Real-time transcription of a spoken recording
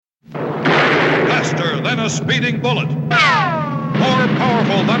than a speeding bullet. More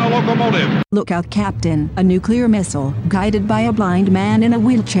powerful than a locomotive. Look out, Captain. A nuclear missile, guided by a blind man in a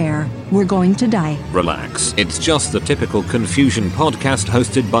wheelchair. We're going to die. Relax. It's just the typical Confusion podcast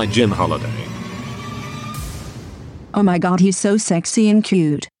hosted by Jim Holiday. Oh my God, he's so sexy and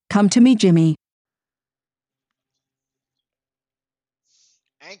cute. Come to me, Jimmy.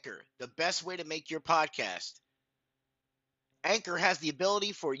 Anchor, the best way to make your podcast. Anchor has the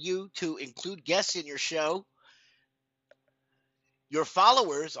ability for you to include guests in your show. Your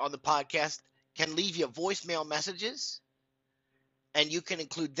followers on the podcast can leave you voicemail messages, and you can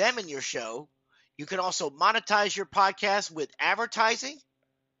include them in your show. You can also monetize your podcast with advertising.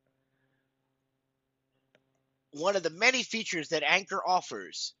 One of the many features that Anchor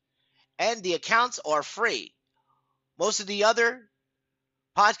offers, and the accounts are free. Most of the other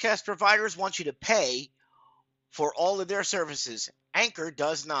podcast providers want you to pay for all of their services. Anchor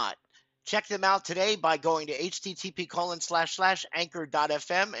does not. Check them out today by going to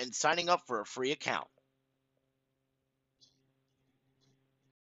http://anchor.fm and signing up for a free account.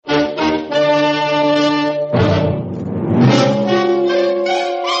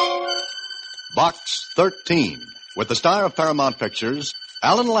 Box 13, with the star of Paramount Pictures,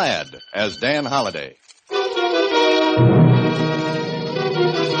 Alan Ladd as Dan Holliday.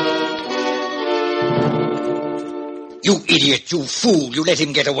 You idiot, you fool, you let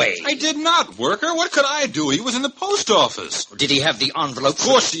him get away. I did not, Worker. What could I do? He was in the post office. Did he have the envelopes? Of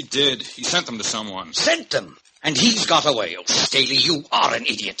course he did. He sent them to someone. Sent them? And he's got away. Oh, Staley, you are an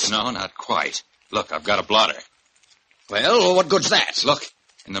idiot. No, not quite. Look, I've got a blotter. Well, what good's that? Look,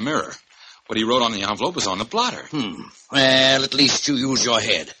 in the mirror. What he wrote on the envelope is on the blotter. Well, at least you use your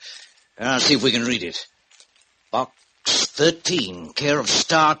head. I'll see if we can read it. Box 13, care of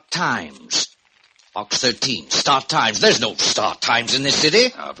Star Times. Box 13, Star Times. There's no Star Times in this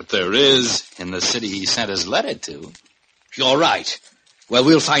city. But there is in the city he sent his letter to. You're right. Well,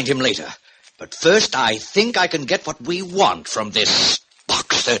 we'll find him later. But first, I think I can get what we want from this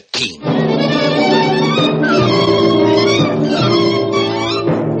Box 13.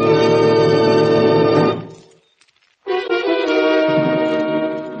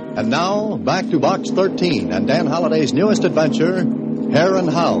 And now, back to Box 13 and Dan Holliday's newest adventure, Hare and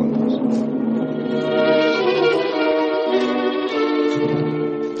Hounds.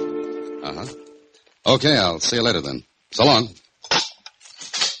 Okay, I'll see you later then. So long.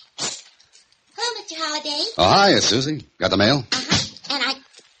 Hello, Mr. Holliday. Oh, hi, Susie. Got the mail? And what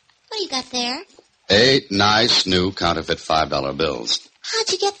do you got there? 8 nice new counterfeit $5 bills.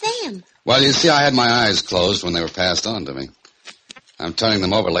 How'd you get them? Well, you see, I had my eyes closed when they were passed on to me. I'm turning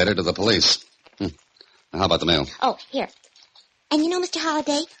them over later to the police. Now, how about the mail? Oh, here. And you know, Mr.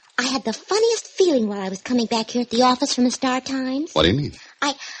 Holliday, I had the funniest feeling while I was coming back here at the office from the Star Times. What do you mean?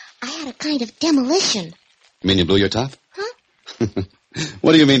 I had a kind of demolition. You mean you blew your top? Huh?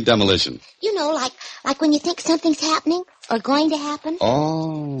 What do you mean, demolition? You know, like when you think something's happening or going to happen.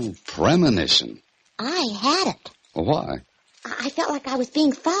 Oh, premonition. I had it. Well, why? I felt like I was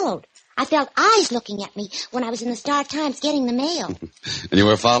being followed. I felt eyes looking at me when I was in the Star Times getting the mail. And you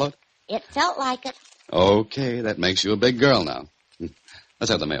were followed? It felt like it. Okay, that makes you a big girl now. Let's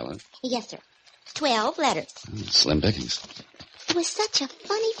have the mail, huh? Yes, sir. 12 letters. Slim pickings. It was such a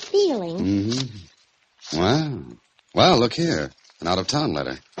funny feeling. Mm-hmm. Wow. Well, look here. An out-of-town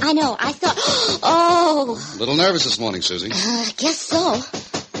letter. I know. I thought, oh. A little nervous this morning, Susie. I guess so.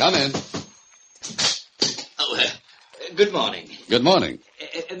 Come in. Oh, good morning. Good morning.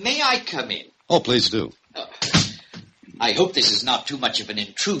 May I come in? Oh, please do. I hope this is not too much of an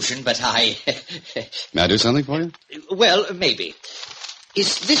intrusion, but I... May I do something for you? Well, maybe.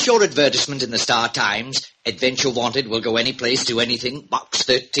 Is this your advertisement in the Star Times? Adventure Wanted will go any place, do anything. Box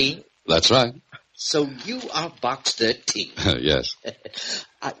 13? That's right. So you are Box 13? Yes.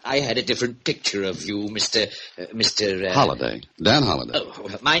 I had a different picture of you, Mr. Holliday. Dan Holliday. Oh,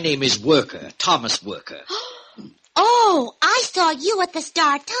 my name is Worker, Thomas Worker. Oh, I saw you at the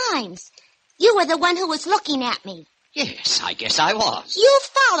Star Times. You were the one who was looking at me. Yes, I guess I was. You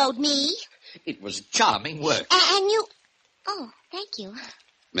followed me. It was charming work. And you... Oh, thank you.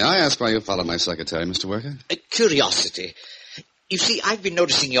 May I ask why you followed my secretary, Mr. Worker? Curiosity. You see, I've been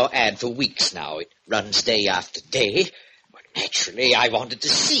noticing your ad for weeks now. It runs day after day. Well, naturally, I wanted to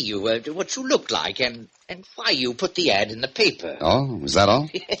see you, what you look like, and why you put the ad in the paper. Oh, is that all?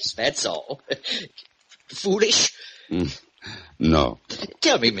 Yes, that's all. Foolish? No.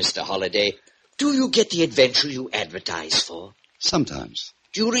 Tell me, Mr. Holliday, do you get the adventure you advertise for? Sometimes.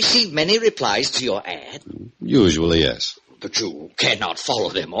 Do you receive many replies to your ad? Usually, yes. But you cannot follow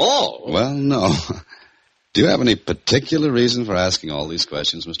them all. Well, no. Do you have any particular reason for asking all these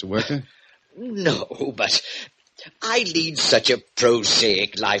questions, Mr. Worker? No, but I lead such a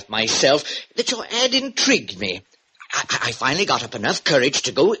prosaic life myself that your ad intrigued me. I finally got up enough courage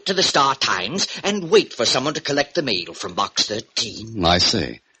to go to the Star-Times and wait for someone to collect the mail from Box 13. I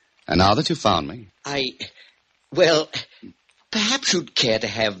see. And now that you found me... Well, perhaps you'd care to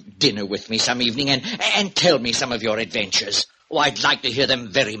have dinner with me some evening and tell me some of your adventures. Oh, I'd like to hear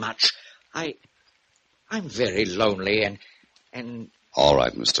them very much. I'm very lonely and... All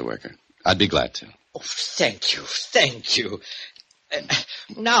right, Mr. Worker. I'd be glad to. Oh, thank you.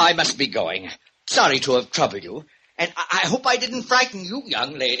 Now I must be going. Sorry to have troubled you. And I hope I didn't frighten you,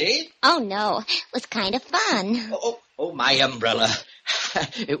 young lady. Oh, no. It was kind of fun. Oh, my umbrella.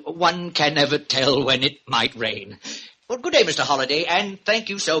 One can never tell when it might rain. Well, good day, Mr. Holliday, and thank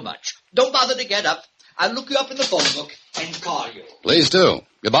you so much. Don't bother to get up. I'll look you up in the phone book and call you. Please do.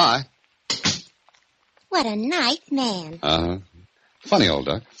 Goodbye. What a nice man. Uh-huh. Funny old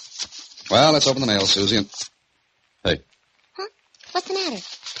duck. Well, let's open the mail, Susie, and... Hey. Huh? What's the matter?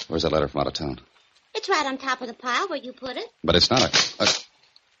 Where's that letter from out of town? It's right on top of the pile where you put it. But it's not a... What's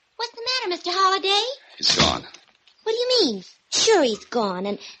the matter, Mr. Holliday? He's gone. What do you mean? Sure he's gone,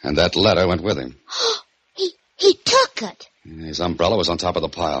 And that letter went with him. He took it. His umbrella was on top of the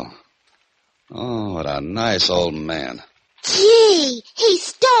pile. Oh, what a nice old man. Gee, he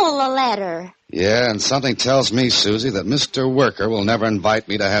stole the letter. Yeah, and something tells me, Susie, that Mr. Worker will never invite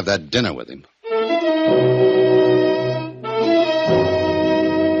me to have that dinner with him.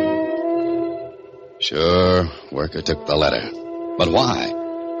 Sure, Worker took the letter. But why?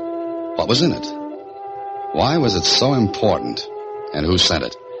 What was in it? Why was it so important? And who sent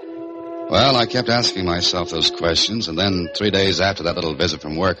it? Well, I kept asking myself those questions, and then 3 days after that little visit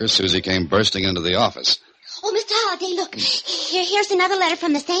from Worker, Susie came bursting into the office. Oh, Mr. Holliday, look. Here's another letter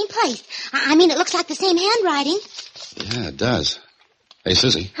from the same place. I mean, it looks like the same handwriting. Yeah, it does. Hey,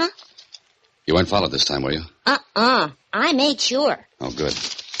 Susie. Huh? You weren't followed this time, were you? I made sure. Oh, good.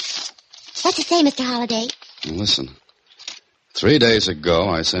 What's it say, Mr. Holliday? Well, listen. 3 days ago,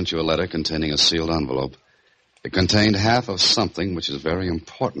 I sent you a letter containing a sealed envelope. It contained half of something which is very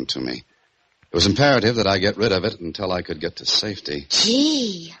important to me. It was imperative that I get rid of it until I could get to safety.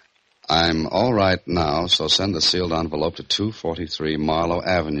 Gee. I'm all right now, so send the sealed envelope to 243 Marlowe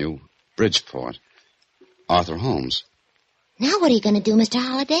Avenue, Bridgeport. Arthur Holmes. Now what are you going to do, Mr.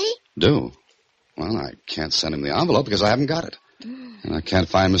 Holliday? Do? Well, I can't send him the envelope because I haven't got it. And I can't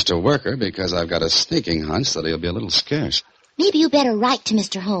find Mr. Worker because I've got a sneaking hunch that he'll be a little scarce. Maybe you better write to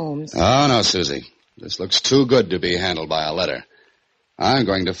Mr. Holmes. Oh, no, Susie. This looks too good to be handled by a letter. I'm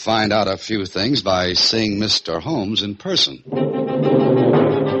going to find out a few things by seeing Mr. Holmes in person.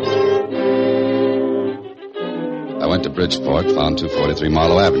 I went to Bridgeport, found 243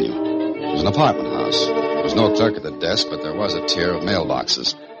 Marlowe Avenue. It was an apartment house. There was no clerk at the desk, but there was a tier of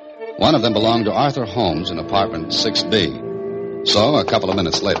mailboxes. One of them belonged to Arthur Holmes in apartment 6B. So, a couple of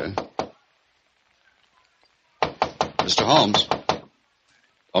minutes later... Mr. Holmes?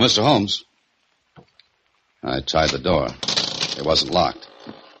 Oh, Mr. Holmes? I tried the door. It wasn't locked.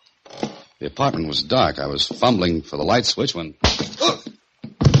 The apartment was dark. I was fumbling for the light switch when...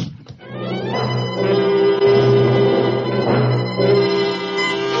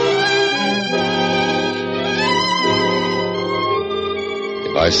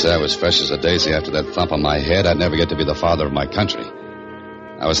 If I say I was fresh as a daisy after that thump on my head, I'd never get to be the father of my country.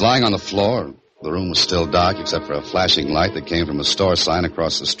 I was lying on the floor. The room was still dark except for a flashing light that came from a store sign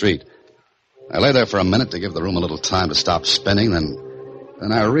across the street. I lay there for a minute to give the room a little time to stop spinning,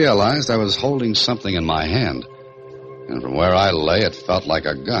 then I realized I was holding something in my hand. And from where I lay, it felt like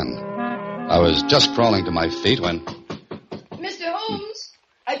a gun. I was just crawling to my feet when... Mr. Holmes,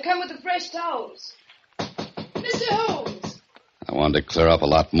 I've come with the fresh towels. Mr. Holmes! I wanted to clear up a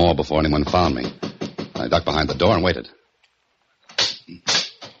lot more before anyone found me. I ducked behind the door and waited.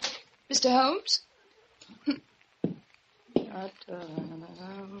 Mr. Holmes?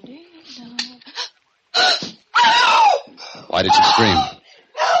 Why did you scream?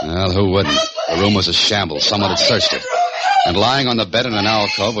 Well, who wouldn't? The room was a shambles. Someone had searched it. And lying on the bed in an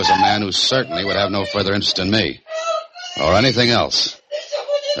alcove was a man who certainly would have no further interest in me. Or anything else.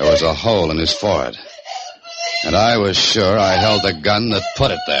 There was a hole in his forehead. And I was sure I held the gun that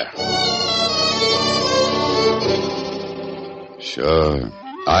put it there. Sure,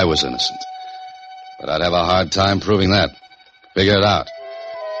 I was innocent. But I'd have a hard time proving that. Figure it out.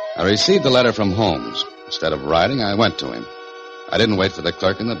 I received the letter from Holmes. Instead of writing, I went to him. I didn't wait for the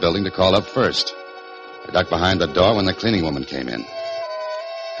clerk in the building to call up first. I ducked behind the door when the cleaning woman came in.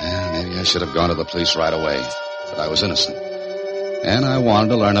 Maybe I should have gone to the police right away. But I was innocent. And I wanted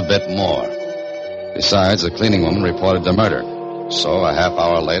to learn a bit more. Besides, the cleaning woman reported the murder. So a half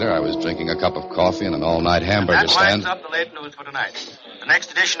hour later, I was drinking a cup of coffee in an all-night hamburger stand. That winds up the late news for tonight. The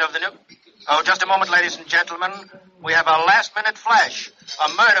next edition of the new... Oh, just a moment, ladies and gentlemen. We have a last-minute flash. A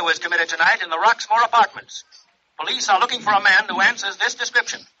murder was committed tonight in the Roxmore Apartments. Police are looking for a man who answers this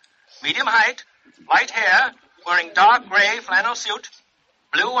description. Medium height, light hair, wearing dark gray flannel suit,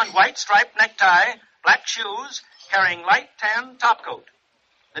 blue and white striped necktie, black shoes, carrying light tan topcoat.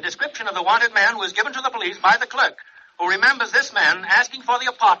 The description of the wanted man was given to the police by the clerk, who remembers this man asking for the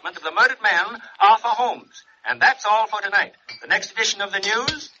apartment of the murdered man, Arthur Holmes. And that's all for tonight. The next edition of the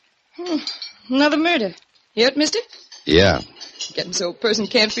news... Another murder. Hear it, mister? Yeah. Getting so a person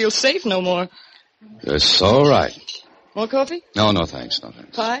can't feel safe no more. You're so right. More coffee? No, thanks. No,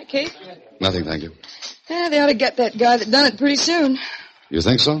 thanks. Pie? Cake? Nothing, thank you. Yeah, they ought to get that guy that done it pretty soon. You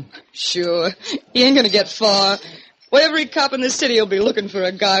think so? Sure. He ain't gonna get far. Well, every cop in the city will be looking for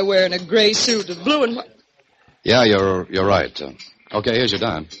a guy wearing a gray suit with blue and white. Yeah, you're right. Okay, here's your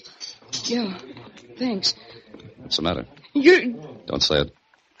dime. Yeah, thanks. What's the matter? You... Don't say it.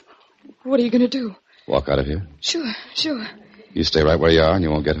 What are you gonna do? Walk out of here. Sure. You stay right where you are and you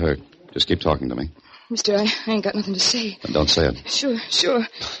won't get hurt. Just keep talking to me. Mister, I ain't got nothing to say. Then don't say it. Sure.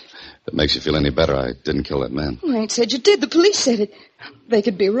 If it makes you feel any better, I didn't kill that man. Well, I ain't said you did. The police said it. They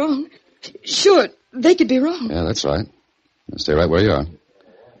could be wrong. Sure, they could be wrong. Yeah, that's right. Now stay right where you are.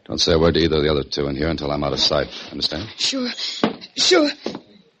 Don't say a word to either of the other two in here until I'm out of sight. Understand? Sure.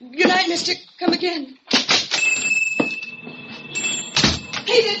 Good night, mister. Come again.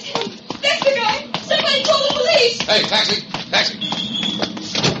 Hey, that's him. That's the guy. Somebody call the police. Hey, taxi.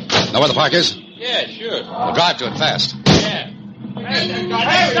 Know where the park is? Yeah, sure. We'll drive to it fast. Yeah.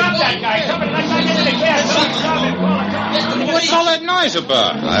 Hey, stop that guy. Somebody let back into the cab. What's all that noise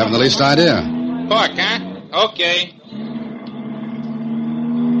about? I haven't the least idea. Park, huh? Okay.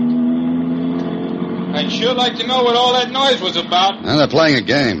 I'd sure like to know what all that noise was about. Well, they're playing a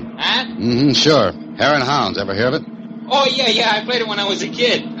game. Huh? Mm-hmm, sure. Hare and Hounds. Ever hear of it? Oh, yeah. I played it when I was a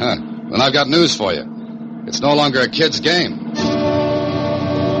kid. Huh. Then I've got news for you. It's no longer a kid's game.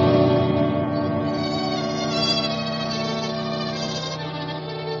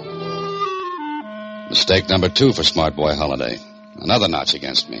 Mistake number 2 for Smart Boy Holiday. Another notch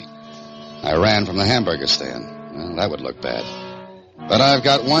against me. I ran from the hamburger stand. Well, that would look bad. But I've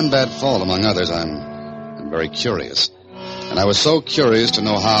got one bad fault among others. I'm very curious. And I was so curious to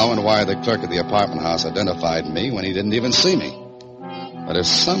know how and why the clerk at the apartment house identified me when he didn't even see me. But if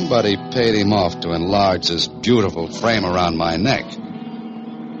somebody paid him off to enlarge this beautiful frame around my neck,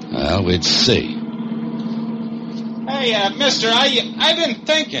 well, we'd see. Hey, mister, I've been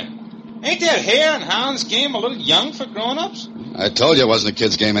thinking. Ain't that Hare and Hounds game a little young for grown-ups? I told you it wasn't a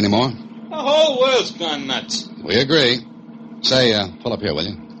kid's game anymore. The whole world's gone nuts. We agree. Say, pull up here, will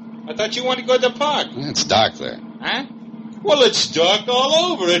you? I thought you wanted to go to the park. It's dark there. Huh? Well, it's dark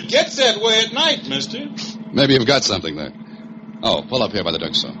all over. It gets that way at night, mister. Maybe you've got something there. Oh, pull up here by the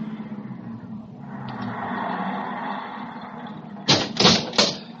drugstore.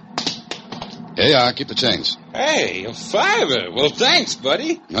 Here you are. Keep the change. Hey, a $5. Well, thanks,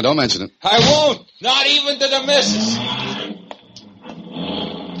 buddy. No, don't mention it. I won't. Not even to the missus.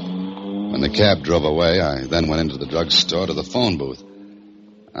 When the cab drove away, I then went into the drugstore to the phone booth.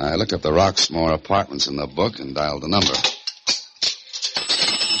 I looked up the Roxmore Apartments in the book and dialed the number.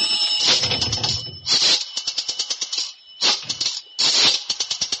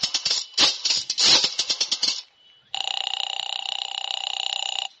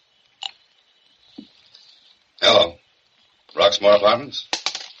 Hello. Roxmore Apartments?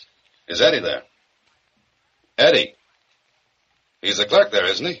 Is Eddie there? Eddie? He's the clerk there,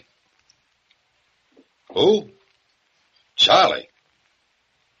 isn't he? Who? Charlie.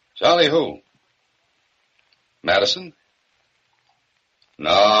 Charlie who? Madison?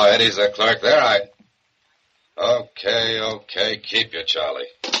 No, Eddie's the clerk there. Okay. Keep you, Charlie.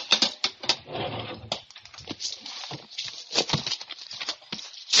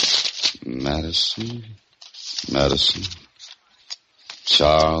 Madison.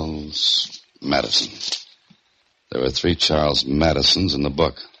 Charles Madison. There were 3 Charles Madisons in the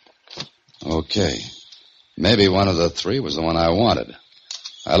book. Okay. Maybe one of the 3 was the one I wanted.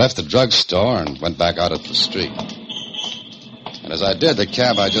 I left the drugstore and went back out at the street. And as I did, the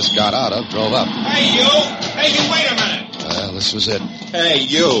cab I just got out of drove up. Hey, you, wait a minute. Well, this was it. Hey,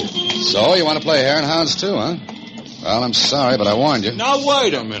 you. So, you want to play Hare and Hounds too, huh? Well, I'm sorry, but I warned you. Now,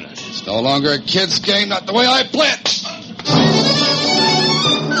 wait a minute. It's no longer a kid's game, not the way I play it.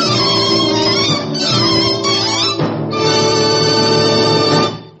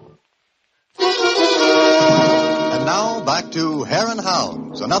 And now, back to Hare and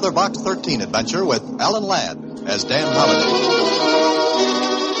Hounds, another Box 13 adventure with Alan Ladd. as Dan Holliday.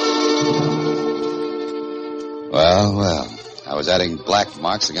 Well. I was adding black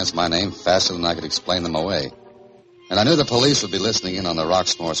marks against my name faster than I could explain them away. And I knew the police would be listening in on the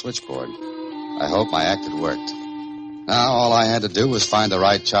Roxmore switchboard. I hope my act had worked. Now, all I had to do was find the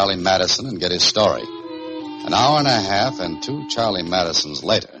right Charlie Madison and get his story. An hour and a half and 2 Charlie Madisons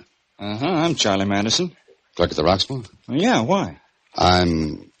later. I'm Charlie Madison. Clerk at the Roxmore? Yeah, why?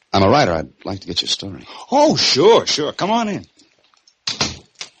 I'm a writer. I'd like to get your story. Oh, sure. Come on in.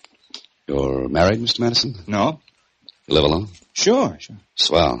 You're married, Mr. Madison? No. You live alone? Sure.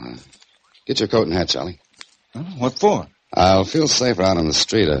 Swell. Get your coat and hat, Charlie. What for? I'll feel safer out on the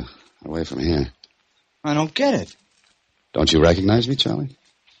street, away from here. I don't get it. Don't you recognize me, Charlie?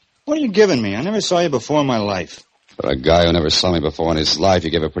 What are you giving me? I never saw you before in my life. For a guy who never saw me before in his life,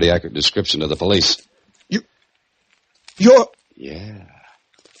 you gave a pretty accurate description to the police. You're...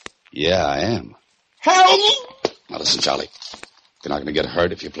 Yeah, I am. Help! Now listen, Charlie. You're not going to get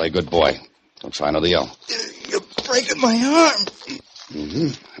hurt if you play good boy. Don't try another yell. You're breaking my arm.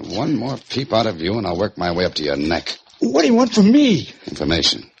 Mm-hmm. One more peep out of you, and I'll work my way up to your neck. What do you want from me?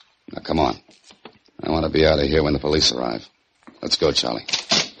 Information. Now, come on. I want to be out of here when the police arrive. Let's go, Charlie.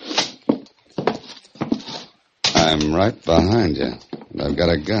 I'm right behind you, and I've got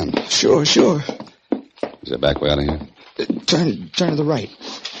a gun. Sure. Is there a back way out of here? Turn to the right.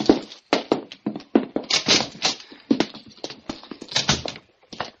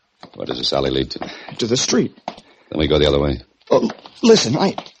 Where does this alley lead to? To the street. Then we go the other way. Oh, listen,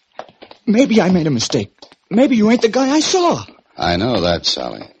 maybe I made a mistake. Maybe you ain't the guy I saw. I know that,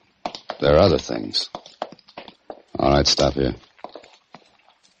 Charlie. There are other things. All right, stop here.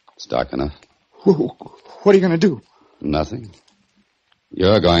 It's dark enough. What are you going to do? Nothing.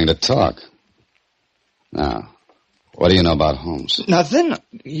 You're going to talk. Now, what do you know about Holmes? Nothing.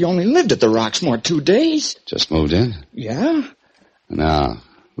 You only lived at the Roxmore 2 days. Just moved in? Yeah. Now,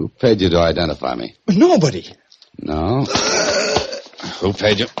 who paid you to identify me? Nobody. No? Who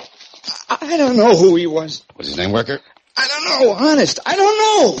paid you? I don't know who he was. What's his name, worker? I don't know, honest. I don't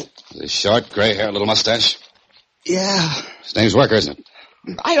know. Is he short, gray hair, little mustache? Yeah. His name's Worker, isn't it?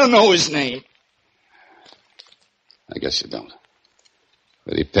 I don't know his name. I guess you don't.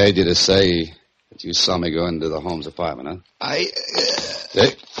 But he paid you to say that you saw me go into the Holmes apartment, huh?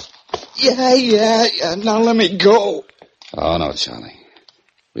 See? Yeah. Now let me go. Oh, no, Charlie.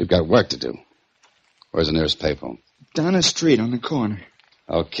 We've got work to do. Where's the nearest payphone? Down the street on the corner.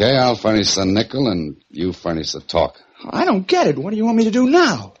 Okay, I'll furnish the nickel and you furnish the talk. I don't get it. What do you want me to do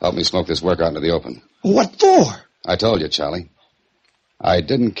now? Help me smoke this work out into the open. What for? I told you, Charlie. I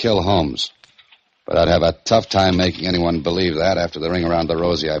didn't kill Holmes. But I'd have a tough time making anyone believe that after the ring around the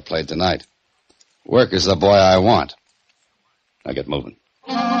rosy I played tonight. Work is the boy I want. Now get moving.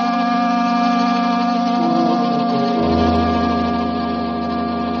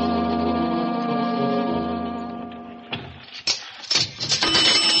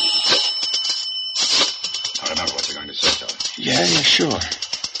 Remember what you're going to say, Charlie. Yeah, sure.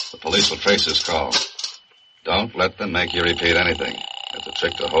 The police will trace this call. Don't let them make you repeat anything. It's a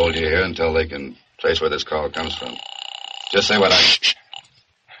trick to hold you here until they can trace where this call comes from. Just say what I... Shh.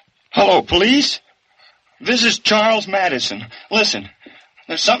 Hello, police? This is Charles Madison. Listen,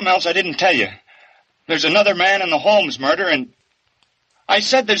 there's something else I didn't tell you. There's another man in the Holmes murder, and I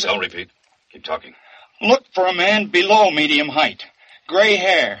said there's... Don't repeat. Keep talking. Look for a man below medium height. Gray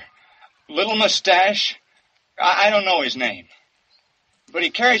hair. Little mustache. I don't know his name. But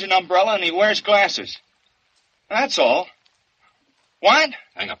he carries an umbrella and he wears glasses. That's all. What?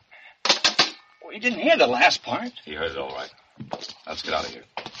 Hang up. Well, you didn't hear the last part. He heard it all right. Let's get out of here.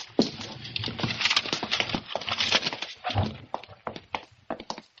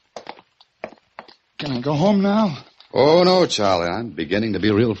 Can I go home now? Oh, no, Charlie. I'm beginning to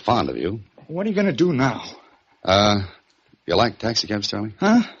be real fond of you. What are you going to do now? You like taxi cabs, Charlie?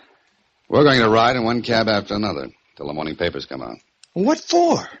 Huh? We're going to ride in one cab after another till the morning papers come out. What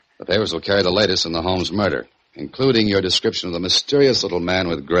for? The papers will carry the latest in the Holmes murder, including your description of the mysterious little man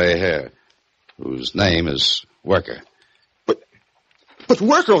with gray hair, whose name is Worker. But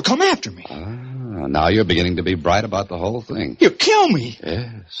Worker will come after me. Now you're beginning to be bright about the whole thing. You'll kill me.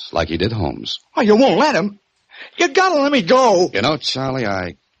 Yes, like he did Holmes. Oh, you won't let him. You gotta let me go. You know, Charlie,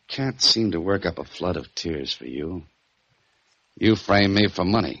 I can't seem to work up a flood of tears for you. You framed me for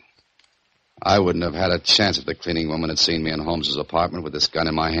money. I wouldn't have had a chance if the cleaning woman had seen me in Holmes's apartment with this gun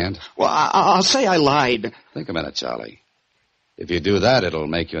in my hand. Well, I'll say I lied. Think a minute, Charlie. If you do that, it'll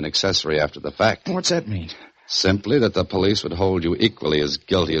make you an accessory after the fact. What's that mean? Simply that the police would hold you equally as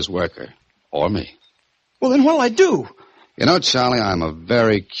guilty as Worker. Or me. Well, then what'll I do? You know, Charlie, I'm a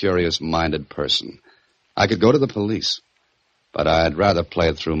very curious-minded person. I could go to the police, but I'd rather play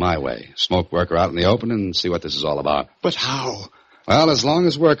it through my way. Smoke Worker out in the open and see what this is all about. But how? Well, as long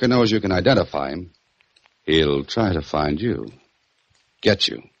as Worker knows you can identify him, he'll try to find you. Get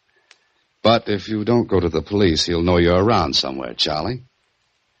you. But if you don't go to the police, he'll know you're around somewhere, Charlie.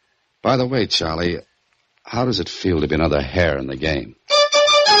 By the way, Charlie, how does it feel to be another hare in the game?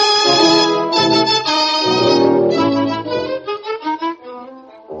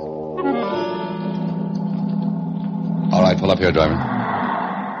 All right, pull up here, driver.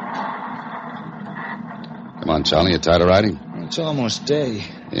 Come on, Charlie, you tired of riding? It's almost day.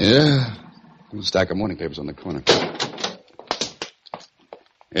 Yeah. We'll stack of morning papers on the corner.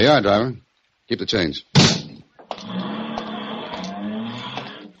 Here you are, driver. Keep the change.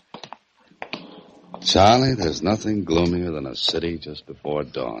 Charlie, there's nothing gloomier than a city just before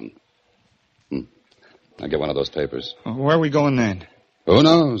dawn. I'll get one of those papers. Where are we going then? Who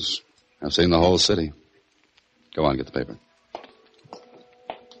knows? I've seen the whole city. Go on, get the paper.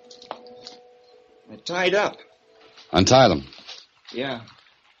 They're tied up. Untie them. Yeah.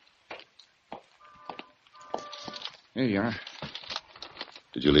 Here you are.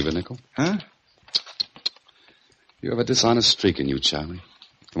 Did you leave a nickel? Huh? You have a dishonest streak in you, Charlie.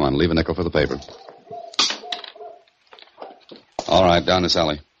 Come on, leave a nickel for the paper. All right, down this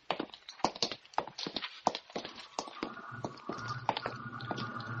alley.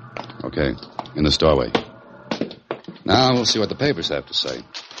 Okay, in this doorway. Now we'll see what the papers have to say.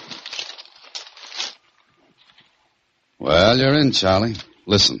 Well, you're in, Charlie.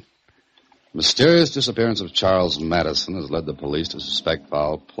 Listen. Mysterious disappearance of Charles Madison has led the police to suspect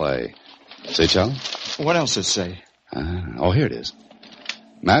foul play. See, Charlie? What else does it say? Here it is.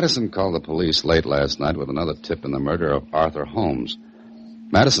 Madison called the police late last night with another tip in the murder of Arthur Holmes.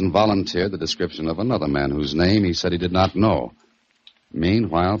 Madison volunteered the description of another man whose name he said he did not know.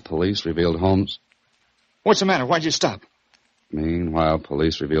 Meanwhile, police revealed Holmes... What's the matter? Why'd you stop? Meanwhile,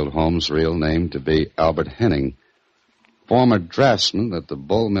 police revealed Holmes' real name to be Albert Henning, former draftsman at the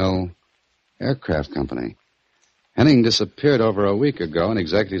Bull Mill Aircraft Company. Henning disappeared over a week ago, and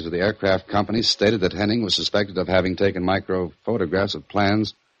executives of the aircraft company stated that Henning was suspected of having taken micro photographs of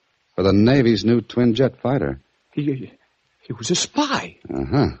plans for the Navy's new twin-jet fighter. He was a spy.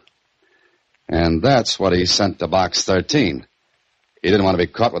 Uh-huh. And that's what he sent to Box 13. He didn't want to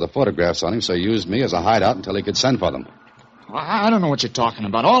be caught with the photographs on him, so he used me as a hideout until he could send for them. I don't know what you're talking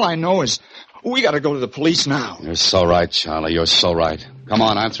about. All I know is we got to go to the police now. You're so right, Charlie. You're so right. Come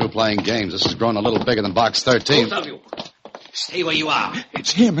on, I'm through playing games. This has grown a little bigger than Box 13. Both of you, stay where you are.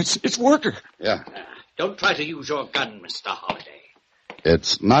 It's him. It's Worker. Yeah. Don't try to use your gun, Mr. Holliday.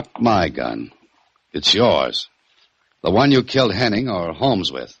 It's not my gun. It's yours. The one you killed Henning or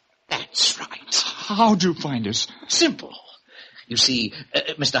Holmes with. That's right. How'd you find us? Simple. You see,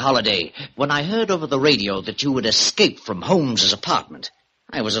 Mr. Holliday, when I heard over the radio that you had escaped from Holmes's apartment,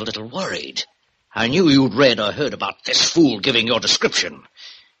 I was a little worried. I knew you'd read or heard about this fool giving your description.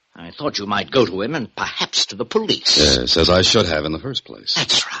 I thought you might go to him and perhaps to the police. Yes, as I should have in the first place.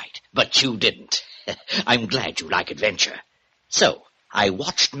 That's right, but you didn't. I'm glad you like adventure. So, I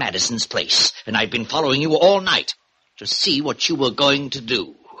watched Madison's place, and I've been following you all night to see what you were going to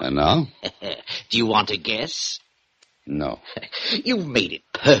do. And now? Do you want to guess? No. You've made it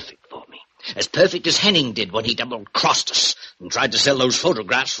perfect for me. As perfect as Henning did when he double-crossed us and tried to sell those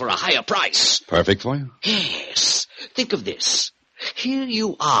photographs for a higher price. Perfect for you? Yes. Think of this. Here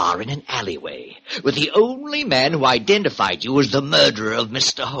you are in an alleyway with the only man who identified you as the murderer of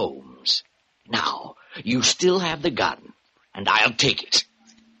Mr. Holmes. Now, you still have the gun, and I'll take it.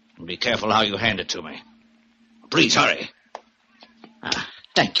 And be careful how you hand it to me. Please hurry.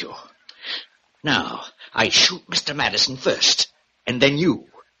 Thank you. Now, I shoot Mr. Madison first, and then you.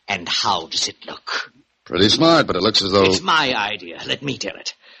 And how does it look? Pretty smart, but it looks as though... It's my idea. Let me tell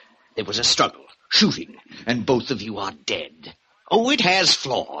it. There was a struggle, shooting, and both of you are dead. Oh, it has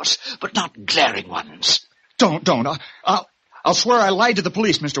flaws, but not glaring ones. Don't. I'll swear I lied to the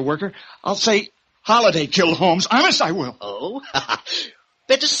police, Mr. Worker. I'll say Holliday killed Holmes. Honest, I will. Oh?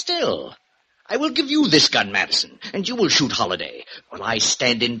 Better still. I will give you this gun, Madison, and you will shoot Holliday while I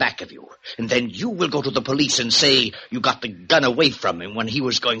stand in back of you. And then you will go to the police and say you got the gun away from him when he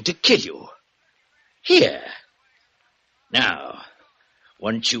was going to kill you. Here. Now,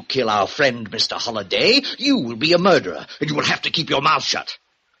 once you kill our friend, Mr. Holliday, you will be a murderer, and you will have to keep your mouth shut.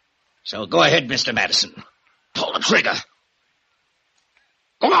 So go ahead, Mr. Madison. Pull the trigger.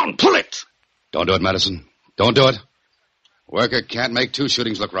 Go on, pull it. Don't do it, Madison. Don't do it. Worker can't make two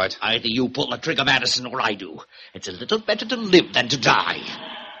shootings look right. Either you pull the trigger, Madison, or I do. It's a little better to live than to die.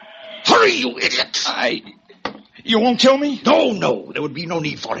 Hurry, you idiot! You won't kill me? No. There would be no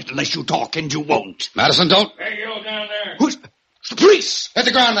need for it unless you talk, and you won't. Madison, don't. Hey, you down there. Who's... It's the police! Hit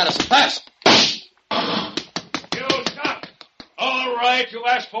the ground, Madison. Fast. You stop. All right, you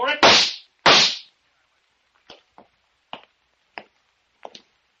asked for it.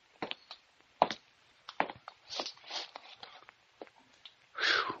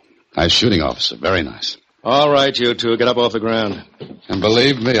 Nice shooting, officer. Very nice. All right, you two, get up off the ground. And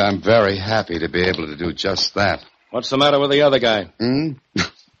believe me, I'm very happy to be able to do just that. What's the matter with the other guy?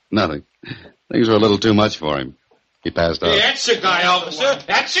 Nothing. Things were a little too much for him. He passed out. Hey, that's the guy, officer.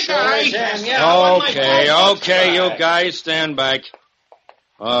 That's the guy. Okay, you guys, stand back.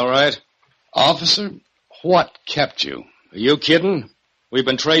 All right. Officer, what kept you? Are you kidding? We've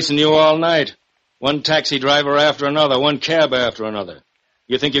been tracing you all night. One taxi driver after another, one cab after another.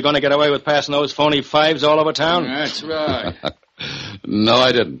 You think you're going to get away with passing those phony fives all over town? That's right. No,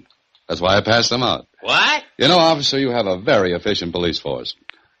 I didn't. That's why I passed them out. What? You know, officer, you have a very efficient police force.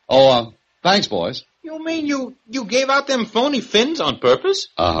 Oh, thanks, boys. You mean you gave out them phony fins on purpose?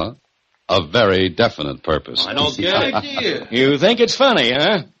 Uh-huh. A very definite purpose. I don't get it. You think it's funny,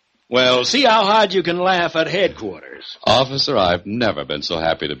 huh? Well, see how hard you can laugh at headquarters. Officer, I've never been so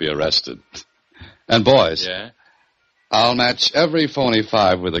happy to be arrested. And boys, Yeah? I'll match every phony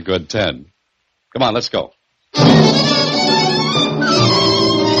 5 with a good 10. Come on, let's go.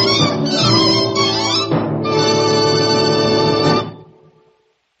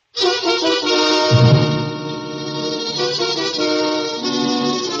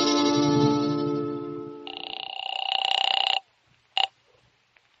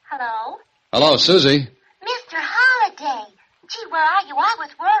 Hello? Hello, Susie. Mr. Holliday. Gee, where are you? I was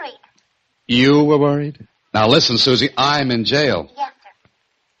worried. You were worried? Now listen, Susie, I'm in jail. Yes, sir.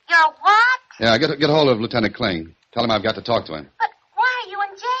 You're what? Yeah, get hold of Lieutenant Kling. Tell him I've got to talk to him. But why are you in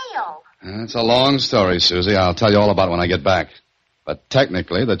jail? It's a long story, Susie. I'll tell you all about it when I get back. But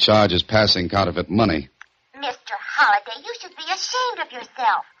technically, the charge is passing counterfeit money. Mr. Holliday, you should be ashamed of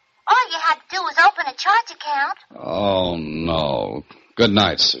yourself. All you had to do was open a charge account. Oh, no. Good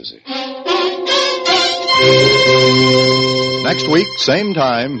night, Susie. Next week, same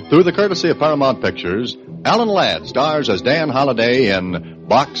time, through the courtesy of Paramount Pictures, Alan Ladd stars as Dan Holliday in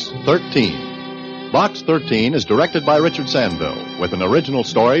Box 13. Box 13 is directed by Richard Sandville, with an original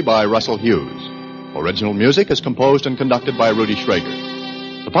story by Russell Hughes. Original music is composed and conducted by Rudy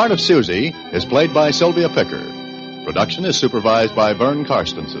Schrager. The part of Susie is played by Sylvia Picker. Production is supervised by Vern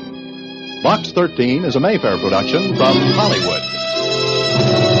Karstensen. Box 13 is a Mayfair production from Hollywood.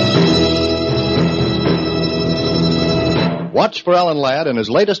 Watch for Alan Ladd in his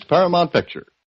latest Paramount picture.